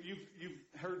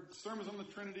heard sermons on the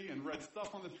Trinity and read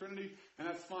stuff on the Trinity, and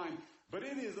that's fine. But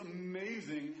it is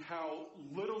amazing how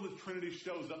little the Trinity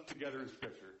shows up together in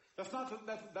Scripture. That's not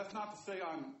to say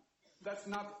I'm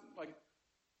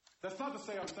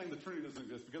saying the Trinity doesn't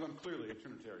exist, because I'm clearly a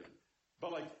Trinitarian.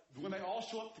 But like when they all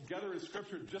show up together in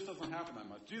Scripture, it just doesn't happen that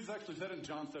much. Jesus actually said in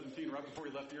John 17, right before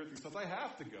He left the earth, He says, I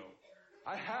have to go.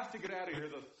 I have to get out of here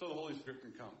so the Holy Spirit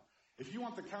can come. If you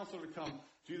want the Counselor to come,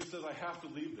 Jesus says, I have to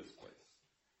leave this place.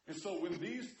 And so when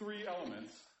these 3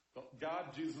 elements,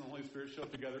 God, Jesus, and the Holy Spirit, show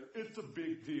up together, it's a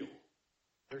big deal.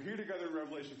 They're here together in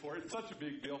Revelation 4. It's such a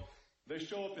big deal. They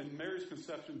show up in Mary's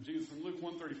conception of Jesus in Luke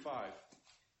 135.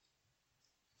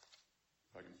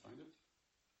 If I can find it.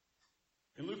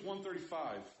 In Luke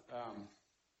 135,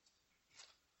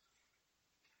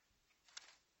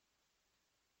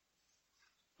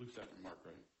 Luke's after Mark,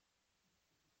 right?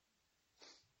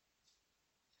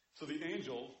 So the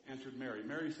angel answered Mary.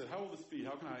 Mary said, how will this be?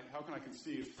 How can I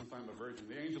conceive since I'm a virgin?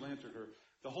 The angel answered her,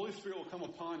 the Holy Spirit will come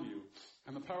upon you,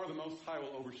 and the power of the Most High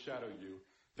will overshadow you.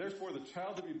 Therefore, the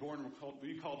child to be born will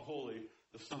be called holy,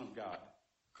 the Son of God.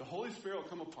 The Holy Spirit will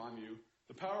come upon you.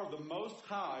 The power of the Most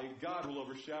High, God, will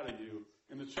overshadow you,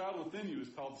 and the child within you is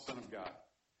called the Son of God.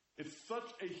 It's such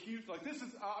a huge, this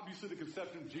is obviously the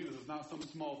conception of Jesus is not some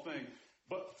small thing.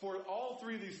 But for all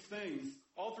 3 of these things,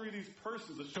 all 3 of these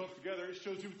persons that show up together, it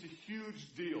shows you it's a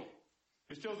huge deal.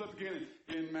 It shows up again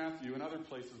in Matthew and other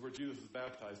places where Jesus is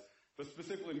baptized, but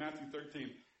specifically Matthew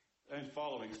 13 and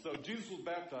following. So Jesus was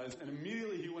baptized, and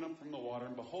immediately he went up from the water,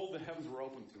 and behold, the heavens were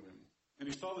opened to him. And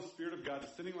he saw the Spirit of God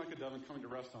descending like a dove and coming to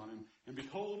rest on him. And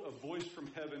behold, a voice from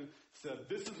heaven said,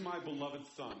 this is my beloved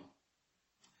Son,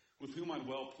 with whom I'm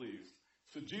well pleased.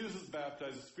 So Jesus is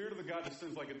baptized, the Spirit of the God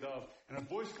descends like a dove, and a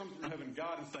voice comes from heaven,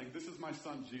 God is saying, this is my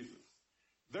Son, Jesus.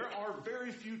 There are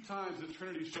very few times the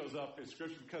Trinity shows up in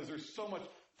Scripture because there's so much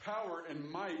power and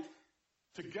might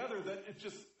together that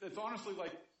it's honestly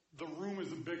like the room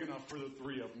isn't big enough for the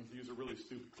 3 of them, to use a really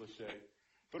stupid cliche.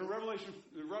 But in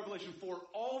Revelation 4,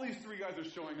 all these 3 guys are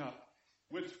showing up,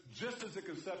 which just as the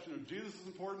conception of Jesus is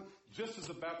important, just as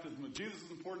the baptism of Jesus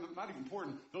is important, not even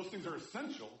important, those things are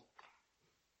essential.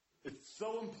 It's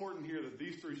so important here that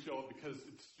these 3 show up because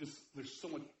there's so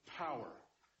much power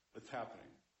that's happening.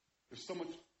 There's so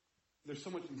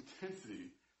much intensity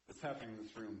that's happening in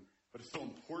this room, but it's so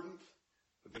important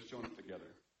that they're showing up together.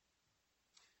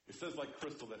 It says like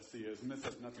crystal that sea is, and this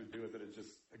has nothing to do with it. It's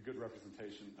just a good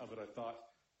representation of it, I thought.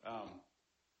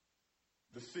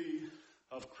 The sea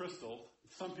of crystal,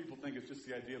 some people think it's just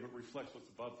the idea of it reflects what's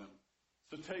above them.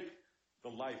 So take the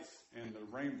lights and the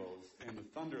rainbows and the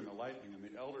thunder and the lightning and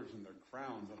the elders and their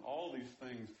crowns and all these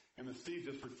things, and the sea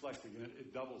just reflecting it.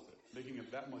 It doubles it, making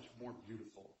it that much more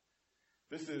beautiful.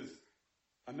 This is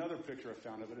another picture I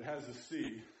found of it. It has the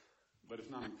sea, but it's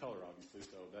not in color, obviously,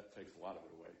 so that takes a lot of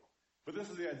it away. But this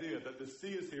is the idea that the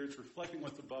sea is here. It's reflecting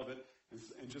what's above it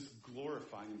and just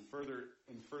glorifying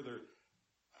and further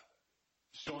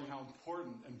showing how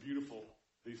important and beautiful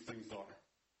these things are.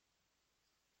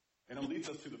 And it leads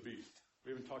us to the beast.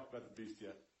 We haven't talked about the beast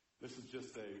yet. This is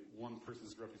just one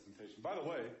person's representation. By the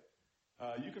way,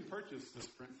 you can purchase this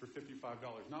print for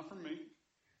 $55. Not from me.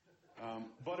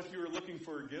 But if you were looking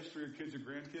for gifts for your kids or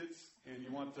grandkids and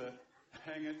you want to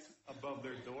hang it above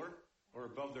their door or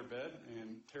above their bed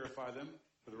and terrify them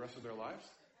for the rest of their lives?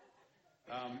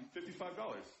 $55.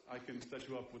 I can set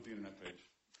you up with the internet page.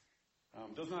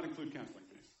 Does not include counseling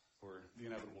fees for the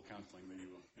inevitable counseling that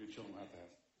your children will have to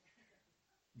have.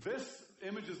 This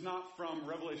image is not from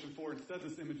Revelation 4. Instead,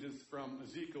 this image is from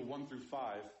Ezekiel 1 through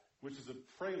 5, which is a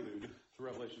prelude to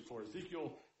Revelation 4.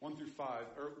 Ezekiel 1 through 5,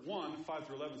 or 1, 5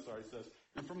 through 11, says,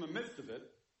 and from the midst of it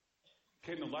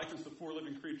came the likeness of 4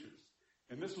 living creatures.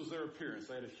 And this was their appearance.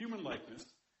 They had a human likeness,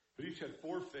 but each had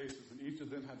 4 faces, and each of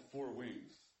them had 4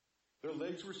 wings. Their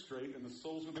legs were straight, and the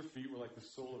soles of their feet were like the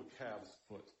sole of a calf's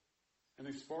foot. And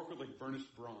they sparkled like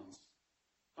burnished bronze.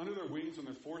 Under their wings on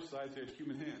their 4 sides they had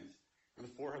human hands, and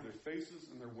the 4 had their faces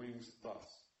and their wings thus.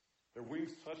 Their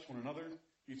wings touched one another.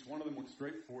 Each one of them went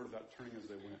straight forward without turning as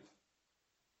they went.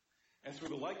 As for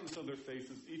the likeness of their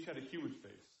faces, each had a human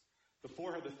face. The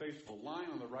 4 had the face of a lion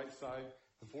on the right side,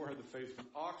 the 4 had the face of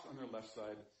an ox on their left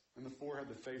side, and the 4 had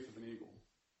the face of an eagle.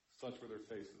 Such were their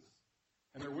faces.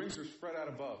 And their wings were spread out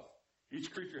above.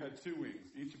 Each creature had 2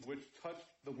 wings, each of which touched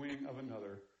the wing of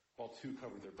another, while 2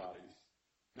 covered their bodies.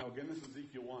 Now again, this is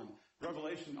Ezekiel 1.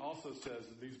 Revelation also says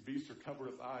that these beasts are covered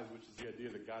with eyes, which is the idea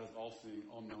that God is all-seeing,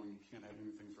 all-knowing. You can't have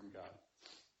anything from God.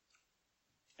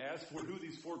 As for who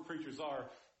these 4 creatures are,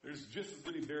 there's just as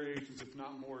many variations, if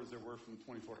not more, as there were from the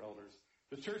 24 elders.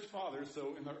 The church fathers,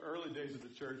 so in the early days of the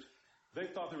church, they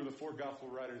thought they were the 4 gospel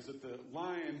writers, that the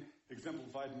lion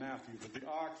exemplified Matthew, that the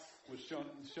ox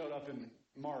showed up in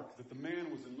Mark, that the man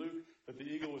was in Luke, that the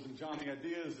eagle was in John. The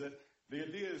idea is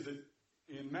that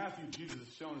in Matthew, Jesus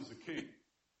is shown as the king.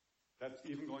 That's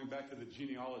even going back to the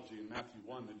genealogy in Matthew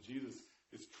 1, that Jesus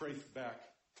is traced back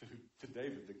to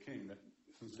David, the king, that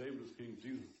since David was king,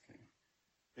 Jesus is king.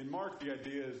 In Mark, the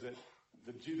idea is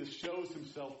that Jesus shows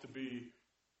himself to be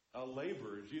a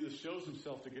laborer. Jesus shows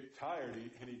himself to get tired,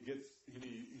 and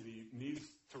he needs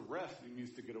to rest. He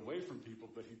needs to get away from people,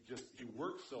 but he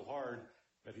works so hard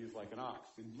that he's like an ox.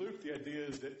 In Luke, the idea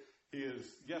is that he is,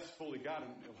 yes, fully God,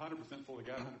 and 100% fully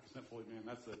God, 100% fully man.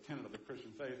 That's the tenet of the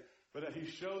Christian faith. But that he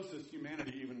shows his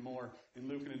humanity even more in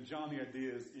Luke. And in John, the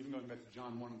idea is, even going back to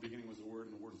John 1, in the beginning was the Word,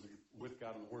 and the Word was with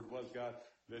God, and the Word was God,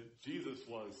 that Jesus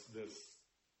was this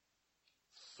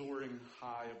soaring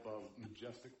high above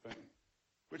majestic thing.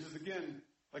 Which is, again,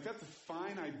 like that's a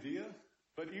fine idea,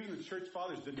 but even the church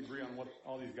fathers didn't agree on what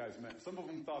all these guys meant. Some of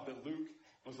them thought that Luke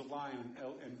was a lion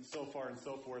and so far and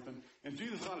so forth. And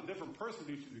Jesus is not a different person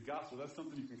in each of the Gospels. That's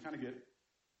something you can kind of get.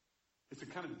 It's a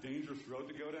kind of dangerous road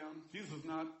to go down. Jesus is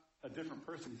not a different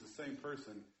person. He's the same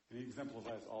person, and he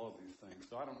exemplifies all of these things.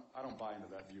 So I don't buy into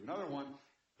that view. Another one,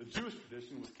 the Jewish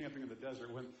tradition was camping in the desert.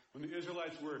 When the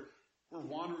Israelites were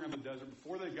wandering in the desert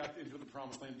before they got into the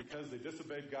promised land because they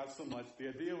disobeyed God so much, the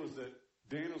idea was that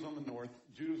Dan was on the north,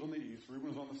 Judah was on the east, Reuben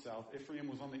was on the south, Ephraim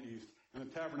was on the east, and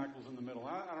the tabernacle was in the middle.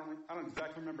 I don't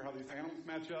exactly remember how these animals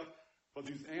match up, but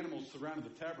these animals surrounded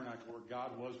the tabernacle where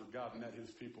God was, where God met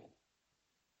his people.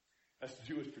 That's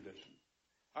Jewish tradition.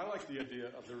 I like the idea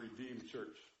of the redeemed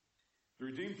church. The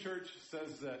redeemed church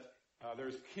says that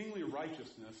there's kingly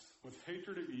righteousness with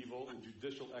hatred of evil and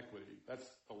judicial equity. That's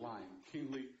the line,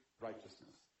 kingly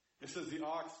righteousness. It says the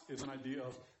ox is an idea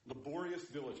of laborious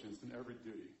diligence in every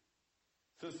duty.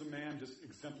 It says the man just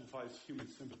exemplifies human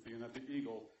sympathy, and that the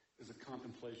eagle is a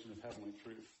contemplation of heavenly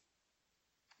truth.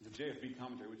 The JFB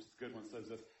commentary, which is a good one, says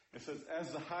this. It says,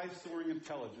 as the high-soaring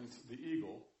intelligence, the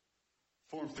eagle,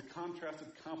 forms the contrasted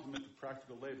complement to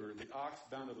practical labor, the ox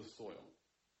bound to the soil.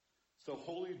 So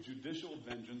holy judicial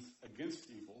vengeance against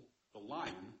evil, the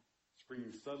lion,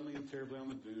 springing suddenly and terribly on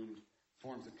the doomed,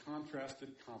 forms a contrasted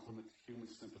complement to human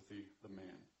sympathy, the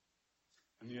man.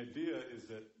 And the idea is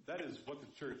that is what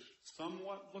the church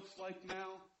somewhat looks like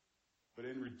now, but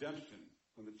in redemption,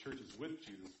 when the church is with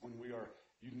Jesus, when we are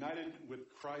united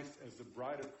with Christ as the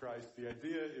bride of Christ, the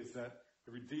idea is that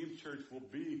the redeemed church will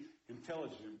be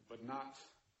intelligent, but not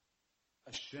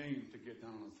ashamed to get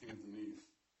down on its hands and knees.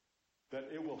 That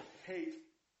it will hate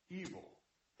evil,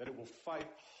 that it will fight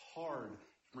hard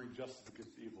to bring justice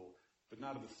against evil, but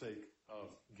not for the sake of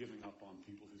giving up on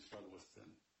people who struggle with sin.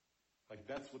 Like,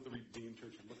 that's what the redeemed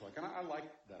church would look like. And I like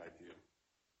that idea.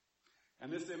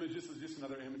 And this image, this is just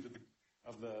another image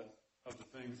of the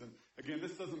things. And again,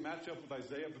 this doesn't match up with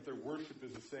Isaiah, but their worship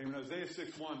is the same. In Isaiah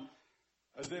 6:1,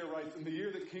 Isaiah writes, in the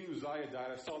year that King Uzziah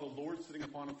died, I saw the Lord sitting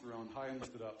upon a throne, high and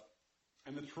lifted up.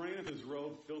 And the train of his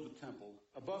robe filled the temple.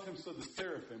 Above him stood the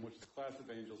seraphim, which is a class of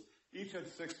angels. Each had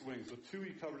 6 wings. With 2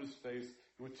 he covered his face,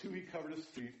 and with 2 he covered his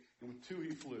feet, and with 2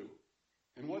 he flew.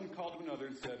 And one called to another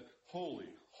and said, holy,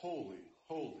 holy,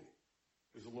 holy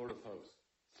is the Lord of hosts.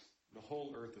 The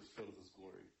whole earth is filled with his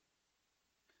glory.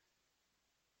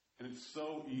 And it's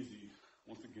so easy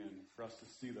once again, for us to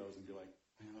see those and be like,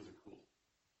 man, those are cool.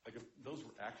 Like if those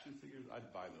were action figures, I'd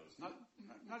buy those. Not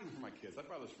even for my kids. I'd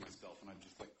buy those for myself, and I'd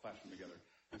just like clash them together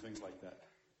and things like that.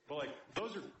 But like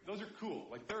those are cool.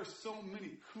 Like there are so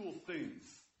many cool things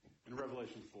in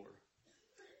Revelation 4.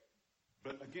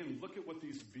 But again, look at what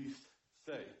these beasts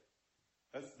say.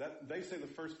 They say the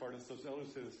first part, and so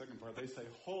elders say the second part. They say,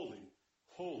 holy,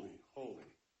 holy, holy.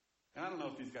 And I don't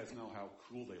know if these guys know how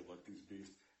cool they look, these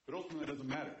beasts, but ultimately it doesn't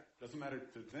matter. It doesn't matter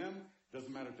to them. It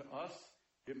doesn't matter to us.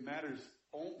 It matters.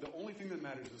 The only thing that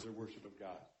matters is their worship of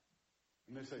God.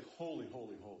 And they say, holy,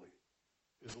 holy, holy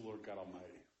is the Lord God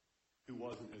Almighty, who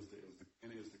was and is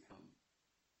to come.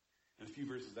 And a few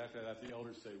verses after that, the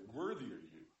elders say, worthy are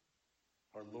you,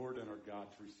 our Lord and our God,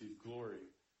 to receive glory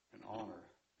and honor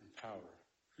and power.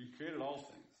 For you created all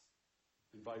things,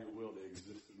 and by your will they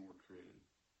existed and were created.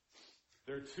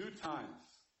 There are two times.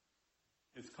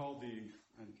 It's called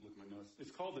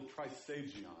it's called the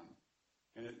Trisagion.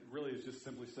 And it really is just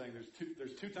simply saying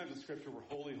there's two times in Scripture where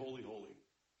holy, holy, holy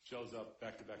shows up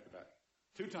back to back to back.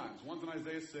 Two times. One's in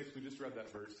Isaiah 6, we just read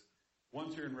that verse.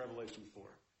 One's here in Revelation 4.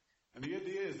 And the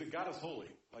idea is that God is holy.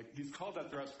 Like, he's called that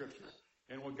throughout Scripture.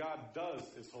 And what God does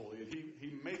is holy. And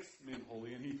he makes men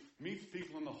holy. And he meets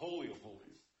people in the holy of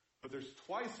holies. But there's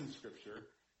twice in Scripture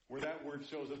where that word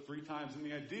shows up 3 times. And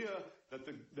the idea that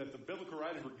the biblical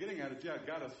writers were getting at is, yeah,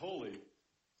 God is holy.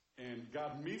 And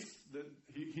God meets,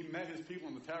 he met his people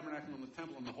in the tabernacle and the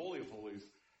temple and the holy of holies.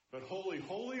 But holy,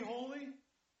 holy, holy,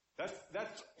 that's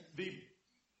the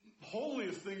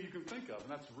holiest thing you can think of. And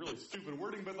that's really stupid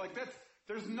wording, but like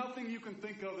there's nothing you can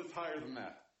think of that's higher than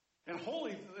that. And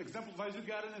holy exemplifies who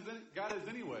God is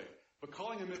anyway. But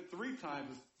calling him it 3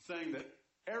 times is saying that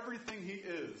everything he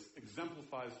is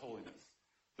exemplifies holiness.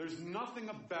 There's nothing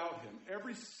about him.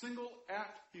 Every single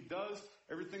act he does,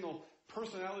 every single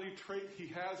personality trait he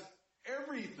has,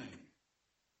 everything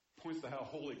points to how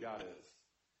holy God is.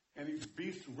 And these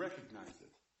beasts recognize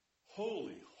it.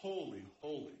 Holy, holy,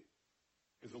 holy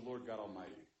is the Lord God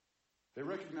Almighty. They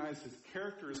recognize his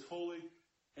character is holy,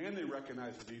 and they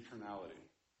recognize his eternality.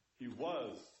 He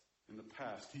was in the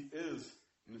past. He is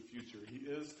in the future. He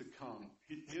is to come.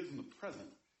 He is in the present,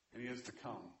 and he is to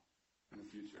come in the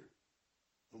future.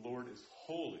 The Lord is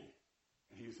holy,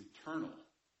 and he is eternal,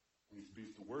 and these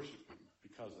beasts to worship him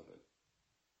because of it.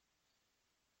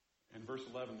 In verse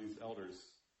 11, these elders,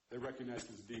 they recognize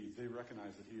his deeds. They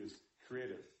recognize that he is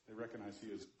creative. They recognize he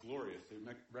is glorious. They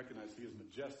recognize he is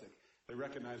majestic. They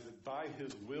recognize that by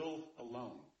his will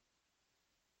alone,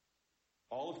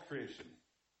 all of creation,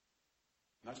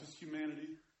 not just humanity,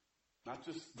 not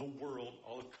just the world,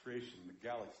 all of creation, the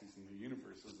galaxies and the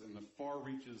universes and the far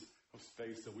reaches of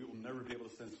space that we will never be able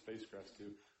to send spacecrafts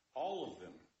to, all of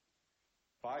them,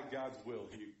 by God's will,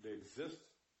 they exist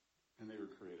and they were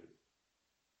created.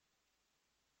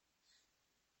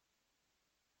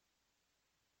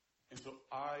 And so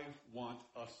I want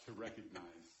us to recognize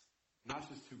not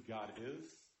just who God is,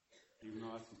 even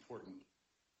though that's important,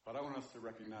 but I want us to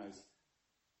recognize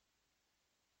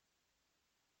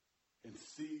and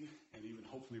see and even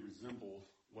hopefully resemble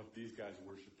what these guys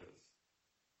worship is.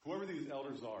 Whoever these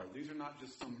elders are, these are not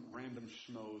just some random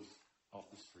schmoes off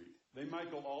the street. They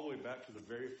might go all the way back to the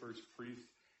very first priest.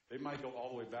 They might go all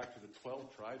the way back to the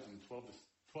 12 tribes and 12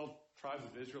 tribes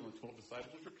of Israel and 12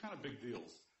 disciples, which are kind of big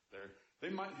deals there. They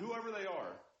might, whoever they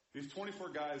are, these 24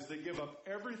 guys, they give up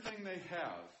everything they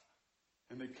have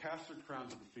and they cast their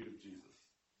crowns at the feet of Jesus.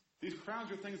 These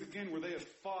crowns are things, again, where they have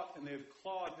fought and they have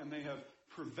clawed and they have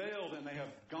prevailed and they have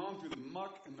gone through the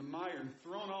muck and the mire and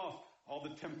thrown off all the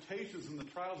temptations and the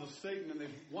trials of Satan, and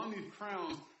they've won these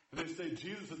crowns, and they say,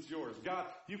 Jesus, it's yours. God,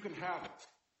 you can have it.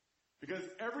 Because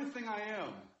everything I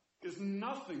am is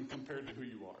nothing compared to who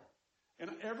you are. And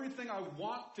everything I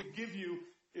want to give you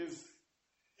is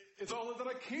all that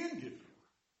I can give you.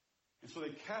 And so they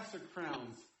cast their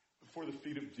crowns before the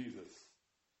feet of Jesus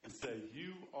and say,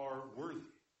 you are worthy.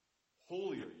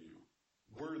 Holy are you,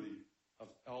 worthy of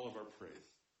all of our praise.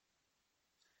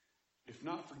 If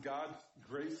not for God's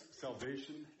grace,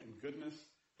 salvation, and goodness,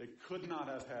 they could not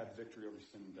have had victory over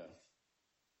sin and death.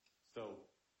 So,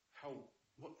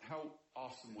 how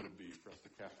awesome would it be for us to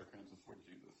cast our crowns before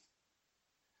Jesus?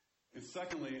 And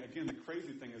secondly, again, the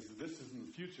crazy thing is that this is in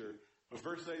the future, but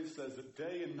verse 8 says that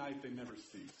day and night they never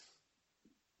cease.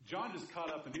 John just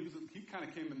caught up, and he kind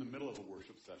of came in the middle of a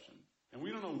worship session. And we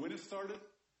don't know when it started,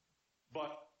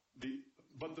 but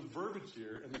the verbiage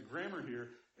here and the grammar here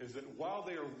is that while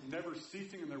they are never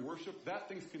ceasing in their worship, that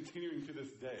thing's continuing to this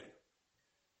day.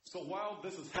 So while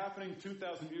this is happening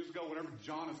 2,000 years ago, whenever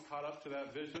John is caught up to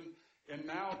that vision, and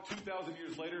now 2,000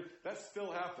 years later, that's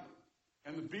still happening.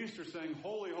 And the beasts are saying,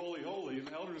 holy, holy, holy. And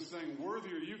the elders are saying, worthy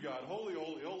are you, God. Holy,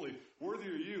 holy, holy. Worthy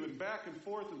are you. And back and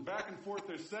forth,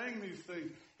 they're saying these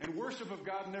things. And worship of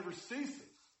God never ceases.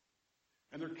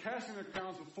 And they're casting their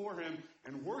crowns before him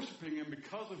and worshiping him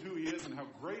because of who he is and how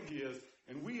great he is.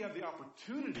 And we have the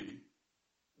opportunity,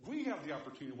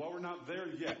 while we're not there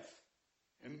yet.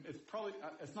 And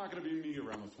it's not going to be me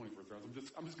around those 24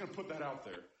 thrones. I'm just going to put that out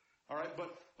there. All right?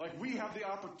 But we have the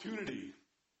opportunity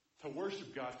to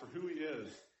worship God for who he is,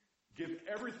 give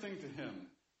everything to him,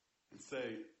 and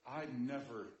say, I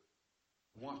never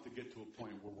want to get to a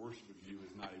point where worship of you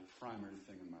is not a primary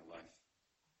thing in my life.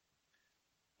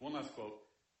 One last quote,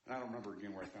 and I don't remember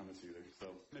again where I found this either, so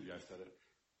maybe I said it.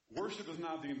 Worship is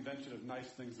not the invention of nice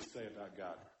things to say about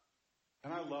God.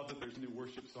 And I love that there's new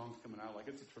worship songs coming out.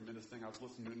 It's a tremendous thing. I was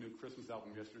listening to a new Christmas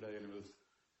album yesterday, and it was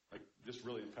just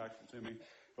really impactful to me.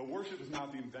 But worship is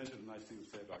not the invention of nice things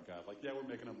to say about God. We're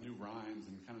making up new rhymes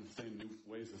and kind of saying new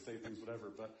ways to say things,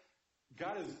 whatever. But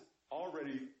God is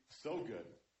already so good.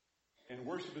 And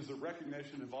worship is a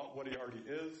recognition of what he already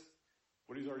is,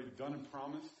 what he's already done and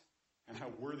promised, and how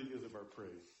worthy he is of our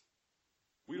praise.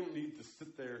 We don't need to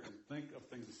sit there and think of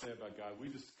things to say about God. We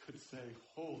just could say,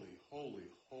 holy, holy,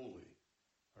 holy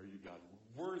are you, God,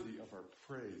 worthy of our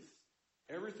praise.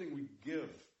 Everything we give,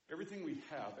 everything we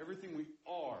have, everything we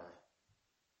are,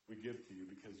 we give to you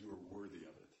because you are worthy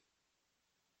of it.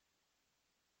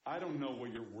 I don't know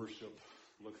what your worship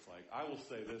looks like. I will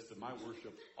say this, that my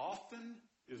worship often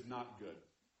is not good.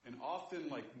 And often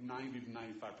 90 to 95%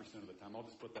 of the time, I'll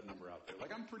just put that number out there.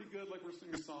 I'm pretty good, we're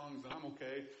singing songs, and I'm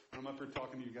okay when I'm up here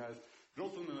talking to you guys. But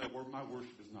ultimately, my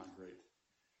worship is not great.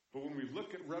 But when we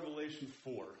look at Revelation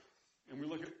 4, and we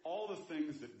look at all the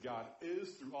things that God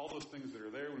is through all those things that are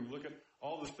there, when we look at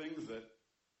all the things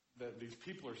that these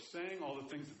people are saying, all the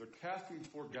things that they're casting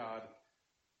before God,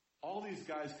 all these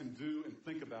guys can do and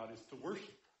think about is to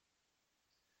worship.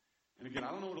 And again,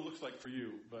 I don't know what it looks like for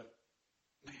you, but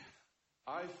man,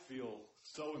 I feel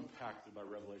so impacted by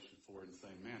Revelation 4 and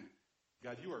saying, man,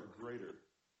 God, you are greater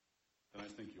than I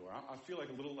think you are. I feel like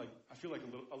a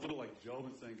little like Job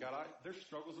and saying, God, there's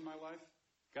struggles in my life.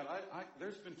 God,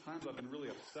 there's been times I've been really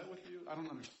upset with you. I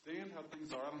don't understand how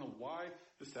things are. I don't know why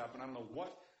this happened. I don't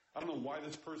know why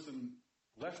this person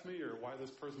left me or why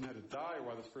this person had to die or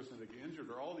why this person had to get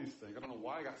injured or all these things. I don't know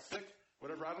why I got sick,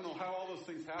 whatever. I don't know how all those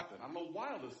things happen. I don't know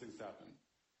why all those things happen.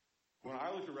 When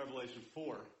I look at Revelation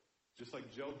 4, just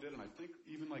like Job did, and I think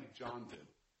even like John did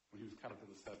when he was caught up to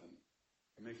the seven,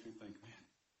 it makes me think, man,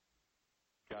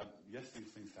 God, yes,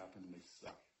 these things happen and they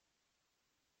suck.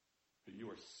 But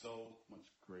you are so much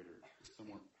greater, so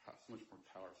much more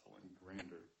powerful and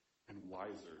grander and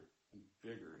wiser and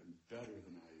bigger and better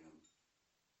than I am.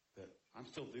 That I'm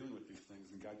still dealing with these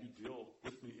things, and God, you deal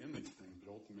with me in these things,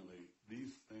 but ultimately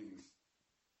these things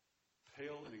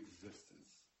pale in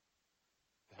existence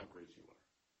to how great you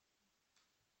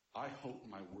are. I hope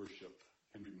my worship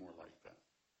can be more like that.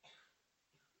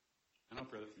 And I'll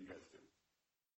pray that for you guys too.